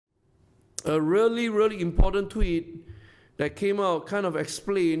a really important tweet that came out kind of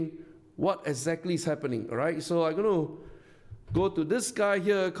explain what exactly is happening, all right? So I'm going to go to this guy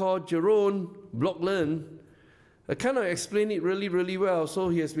here called Jeroen Blokland. I kind of explain it really well. So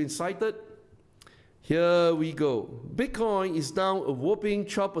he has been cited. Here we go. Bitcoin is down a whopping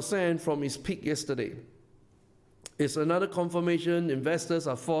 12% from its peak yesterday. It's another confirmation investors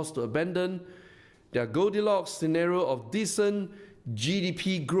are forced to abandon their Goldilocks scenario of decent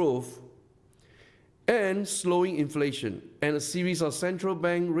GDP growth and slowing inflation, and a series of central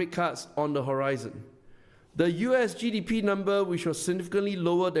bank rate cuts on the horizon. The US GDP number, which was significantly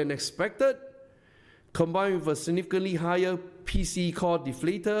lower than expected, combined with a significantly higher PCE core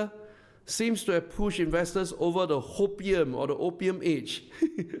deflator, seems to have pushed investors over the hopium or the opium age.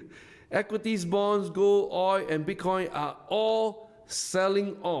 Equities, bonds, gold, oil, and Bitcoin are all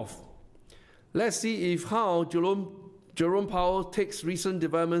selling off. Let's see if how Jerome Powell takes recent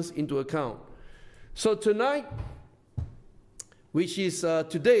developments into account. So tonight, which is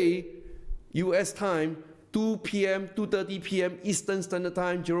today, US time, 2 p.m., 2:30 p.m. Eastern Standard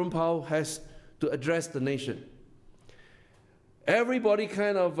Time, Jerome Powell has to address the nation. Everybody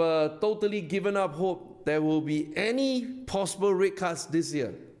kind of totally given up hope there will be any possible rate cuts this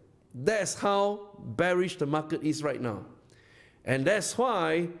year. That's how bearish the market is right now. And that's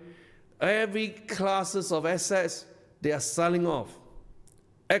why every classes of assets, they are selling off.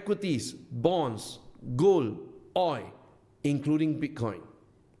 Equities, bonds, gold, oil, including Bitcoin.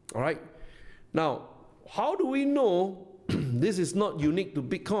 All right? Now, how do we know this is not unique to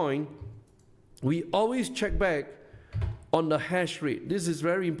Bitcoin? We always check back on the hash rate. This is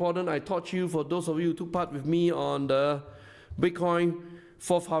very important. I taught you, for those of you who took part with me on the Bitcoin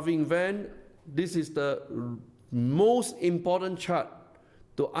fourth halving event, this is the most important chart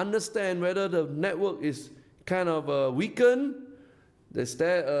to understand whether the network is kind of weakened, there's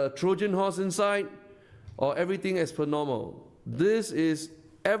there a Trojan horse inside, or everything as per normal. This is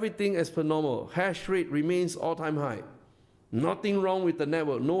everything as per normal. Hash rate remains all-time high. Nothing wrong with the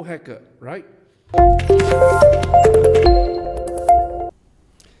network, no hacker, right?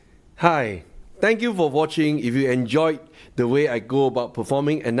 Hi, thank you for watching. If you enjoyed the way I go about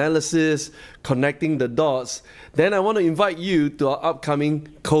performing analysis, connecting the dots, then I want to invite you to our upcoming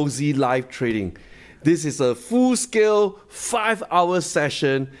Cozy Live Trading. This is a full-scale 5-hour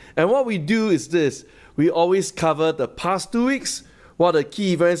session, and what we do is this. We always cover the past 2 weeks, what the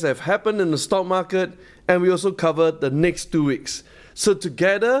key events have happened in the stock market, and we also cover the next 2 weeks. So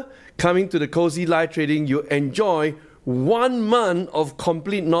together, coming to the Cozy Live Trading, you enjoy 1 month of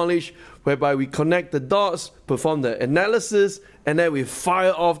complete knowledge whereby we connect the dots, perform the analysis, and then we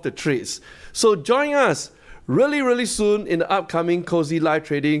fire off the trades. So join us really soon in the upcoming Cozy Live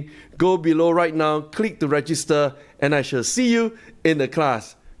Trading. Go below right now, click to register, and I shall see you in the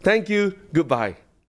class. Thank you. Goodbye.